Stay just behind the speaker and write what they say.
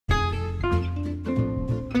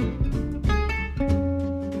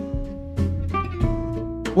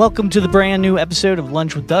Welcome to the brand new episode of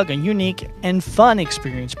Lunch with Doug, a unique and fun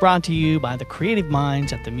experience brought to you by the creative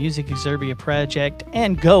minds at the Music Exerbia Project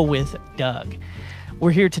and Go With Doug. We're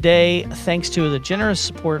here today thanks to the generous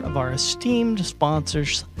support of our esteemed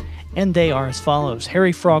sponsors, and they are as follows.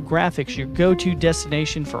 Harry Frog Graphics, your go-to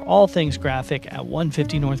destination for all things graphic at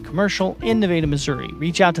 150 North Commercial in Nevada, Missouri.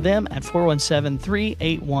 Reach out to them at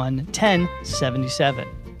 417-381-1077.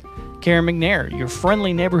 Karen McNair, your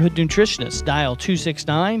friendly neighborhood nutritionist. Dial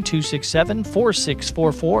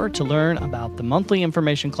 269-267-4644 to learn about the monthly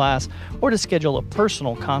information class or to schedule a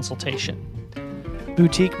personal consultation.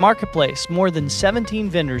 Boutique Marketplace, more than 17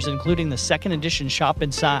 vendors, including the second edition Shop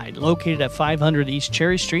Inside, located at 500 East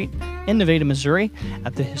Cherry Street in Nevada, Missouri,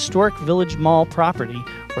 at the historic Village Mall property,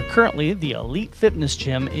 where currently the Elite Fitness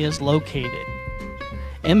Gym is located.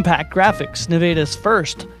 Impact Graphics, Nevada's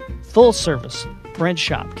first full-service print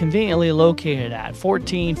shop, conveniently located at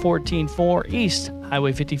 14144 East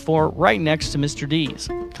Highway 54, right next to Mr. D's.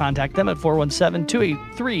 Contact them at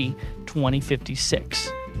 417-283-2056.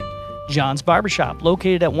 John's Barbershop,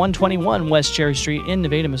 located at 121 West Cherry Street in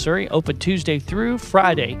Nevada, Missouri, open Tuesday through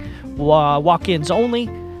Friday. Walk-ins only,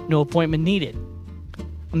 no appointment needed.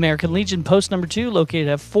 American Legion Post number 2, located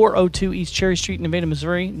at 402 East Cherry Street in Nevada,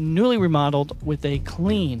 Missouri, newly remodeled with a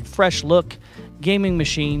clean, fresh look, gaming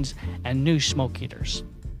machines, and new smoke heaters.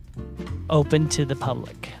 Open to the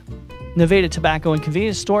public. Nevada Tobacco and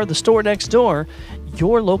Convenience Store, the store next door,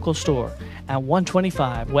 your local store at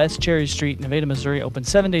 125 West Cherry Street, Nevada, Missouri, open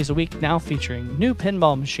 7 days a week, now featuring new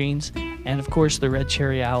pinball machines and, of course, the Red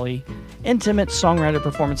Cherry Alley Intimate Songwriter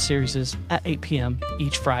Performance Series at 8 p.m.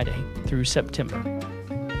 each Friday through September.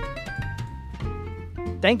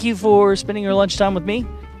 Thank you for spending your lunchtime with me.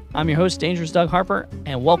 I'm your host, Dangerous Doug Harper,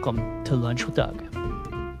 and welcome to Lunch with Doug.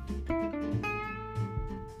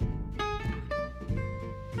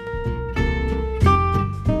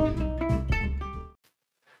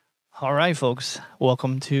 All right, folks,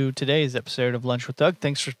 welcome to today's episode of Lunch with Doug.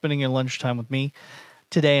 Thanks for spending your lunchtime with me.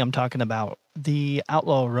 Today I'm talking about the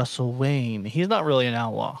outlaw Russell Wayne. He's not really an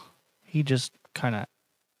outlaw. He just kind of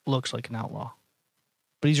looks like an outlaw.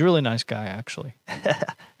 But he's a really nice guy, actually,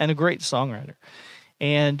 and a great songwriter.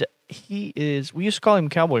 And he is, we used to call him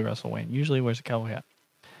Cowboy Russell Wayne. Usually he wears a cowboy hat.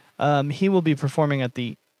 He will be performing at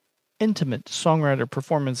the Intimate Songwriter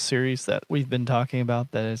Performance Series that we've been talking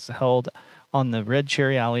about, that is held on the Red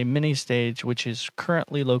Cherry Alley mini stage, which is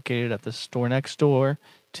currently located at the store next door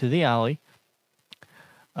to the alley,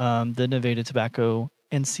 the Nevada Tobacco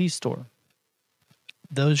and C store.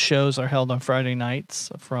 Those shows are held on Friday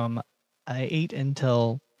nights from 8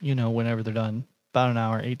 until, whenever they're done. About an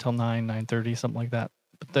hour, 8 till 9, 9:30, something like that.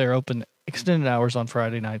 But they're open extended hours on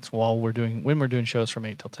Friday nights when we're doing shows from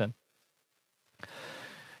 8 till 10.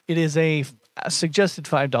 It is a suggested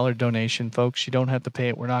 $5 donation, folks. You don't have to pay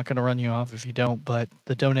it. We're not going to run you off if you don't, but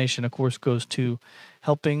the donation, of course, goes to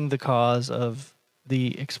helping the cause of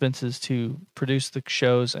the expenses to produce the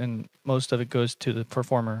shows, and most of it goes to the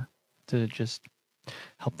performer to just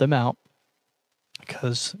help them out,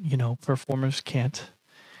 because, performers can't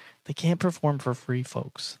perform for free,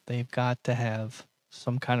 folks. They've got to have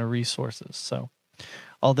some kind of resources. So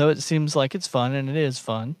although it seems like it's fun, and it is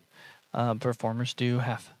fun, performers do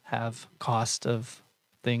have cost of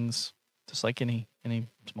things, just like any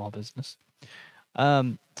small business.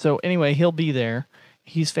 So anyway, he'll be there.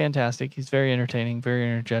 He's fantastic. He's very entertaining, very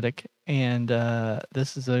energetic, and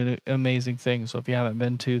this is an amazing thing. So if you haven't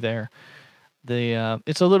been to there,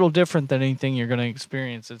 it's a little different than anything you're going to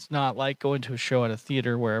experience. It's not like going to a show at a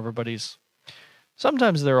theater where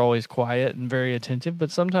sometimes they're always quiet and very attentive,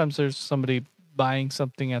 but sometimes there's somebody buying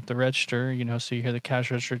something at the register, so you hear the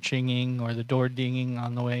cash register chinging or the door dinging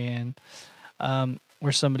on the way in,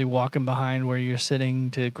 or somebody walking behind where you're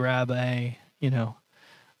sitting to grab a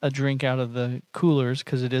drink out of the coolers,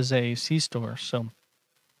 because it is a C-store. So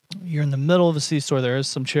you're in the middle of a C-store. There is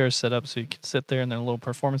some chairs set up so you can sit there in their little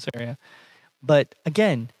performance area. But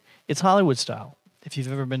again, it's Hollywood style. If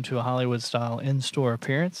you've ever been to a Hollywood style in-store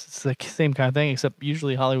appearance, it's the same kind of thing, except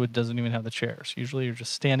usually Hollywood doesn't even have the chairs. Usually you're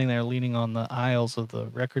just standing there leaning on the aisles of the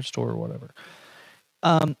record store or whatever.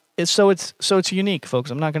 It's unique,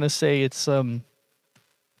 folks. I'm not going to say it's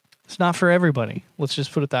not for everybody. Let's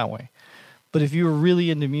just put it that way. But if you're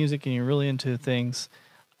really into music and you're really into things,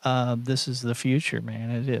 this is the future,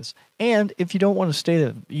 man. It is. And if you don't want to stay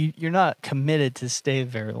there, you're not committed to stay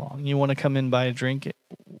very long. You want to come in, buy a drink,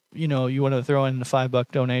 you want to throw in a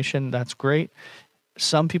 $5 donation, that's great.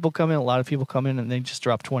 Some people come in, a lot of people come in, and they just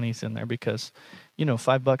drop 20s in there because,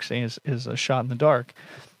 $5 is a shot in the dark.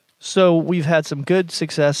 So we've had some good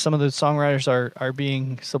success. Some of the songwriters are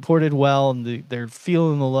being supported well, and they're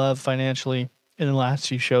feeling the love financially. in the last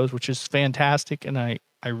few shows, which is fantastic, and I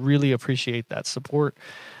really appreciate that support,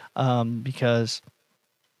 because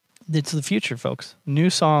it's the future, folks. New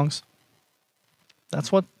songs.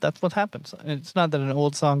 That's what happens. And it's not that an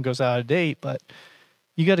old song goes out of date, but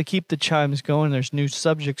you got to keep the chimes going. There's new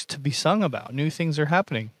subjects to be sung about. New things are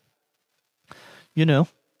happening. You know,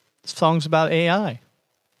 songs about AI.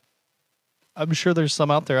 I'm sure there's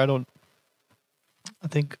some out there. I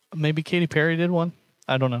think maybe Katy Perry did one.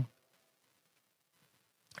 I don't know.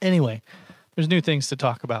 Anyway, there's new things to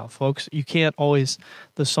talk about, folks. You can't always,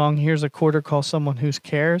 the song Here's a Quarter, Call Someone Who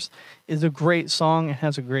Cares is a great song. It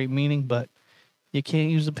has a great meaning, but you can't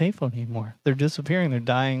use the payphone anymore. They're disappearing. They're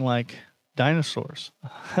dying like dinosaurs.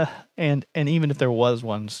 and even if there was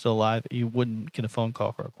one still alive, you wouldn't get a phone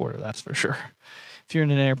call for a quarter, that's for sure. If you're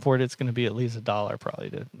in an airport, it's going to be at least $1 probably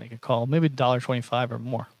to make a call, maybe $1.25 or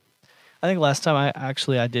more. I think last time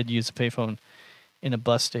I did use a payphone in a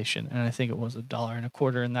bus station, and I think it was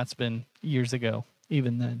 $1.25, and that's been years ago,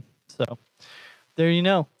 even then. So there you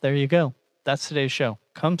go. That's today's show.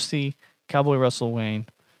 Come see Cowboy Russell Wayne,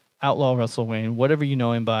 Outlaw Russell Wayne, whatever you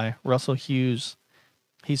know him by. Russell Hughes.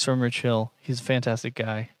 He's from Rich Hill. He's a fantastic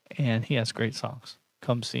guy, and he has great songs.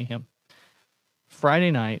 Come see him.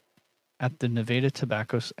 Friday night at the Nevada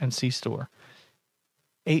Tobacco and C-Store,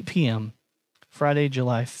 8 p.m., Friday,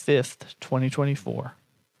 July 5th, 2024.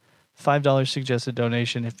 $5 suggested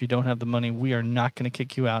donation. If you don't have the money, we are not going to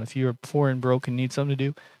kick you out. If you're poor and broke and need something to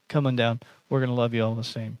do, come on down. We're going to love you all the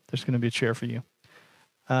same. There's going to be a chair for you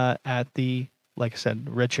at the, like I said,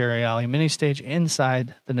 Red Cherry Alley mini stage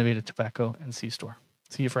inside the Nevada Tobacco and C-Store.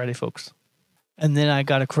 See you Friday, folks. And then I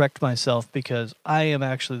got to correct myself because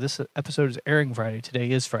this episode is airing Friday.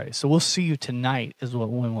 Today is Friday. So we'll see you tonight is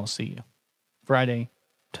when we'll see you. Friday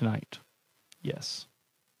tonight. Yes,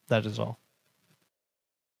 that is all.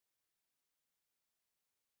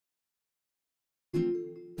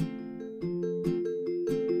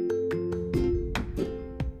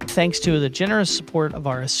 Thanks to the generous support of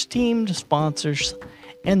our esteemed sponsors,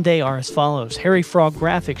 and they are as follows. Harry Frog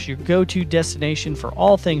Graphics, your go-to destination for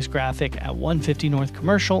all things graphic at 150 North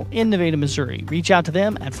Commercial in Nevada, Missouri. Reach out to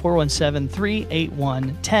them at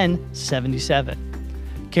 417-381-1077.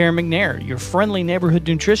 Karen McNair, your friendly neighborhood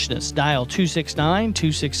nutritionist. Dial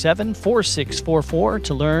 269-267-4644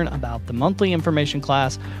 to learn about the monthly information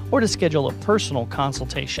class or to schedule a personal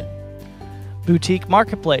consultation. Boutique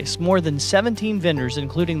Marketplace, more than 17 vendors,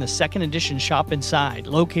 including the second edition Shop Inside,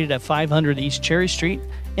 located at 500 East Cherry Street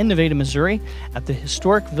in Nevada, Missouri, at the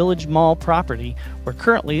historic Village Mall property, where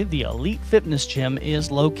currently the Elite Fitness Gym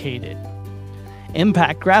is located.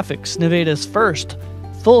 Impact Graphics, Nevada's first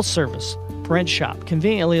full-service print shop,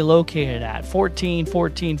 conveniently located at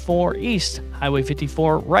 14144 East Highway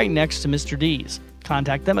 54, right next to Mr. D's.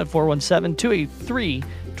 Contact them at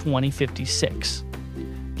 417-283-2056.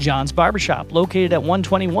 John's Barbershop, located at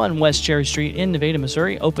 121 West Cherry Street in Nevada,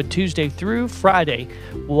 Missouri, open Tuesday through Friday.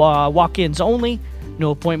 Walk-ins only, no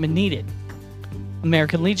appointment needed.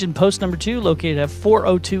 American Legion Post number 2, located at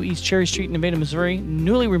 402 East Cherry Street in Nevada, Missouri,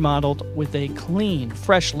 newly remodeled with a clean,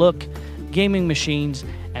 fresh look, gaming machines,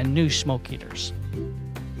 and new smoke heaters.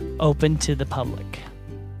 Open to the public.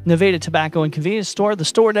 Nevada Tobacco and Convenience Store, the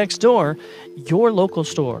store next door, your local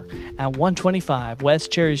store at 125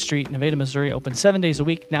 West Cherry Street, Nevada, Missouri, open 7 days a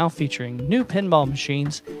week, now featuring new pinball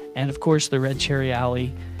machines and, of course, the Red Cherry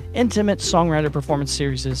Alley Intimate Songwriter Performance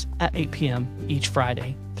Series at 8 p.m. each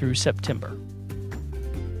Friday through September.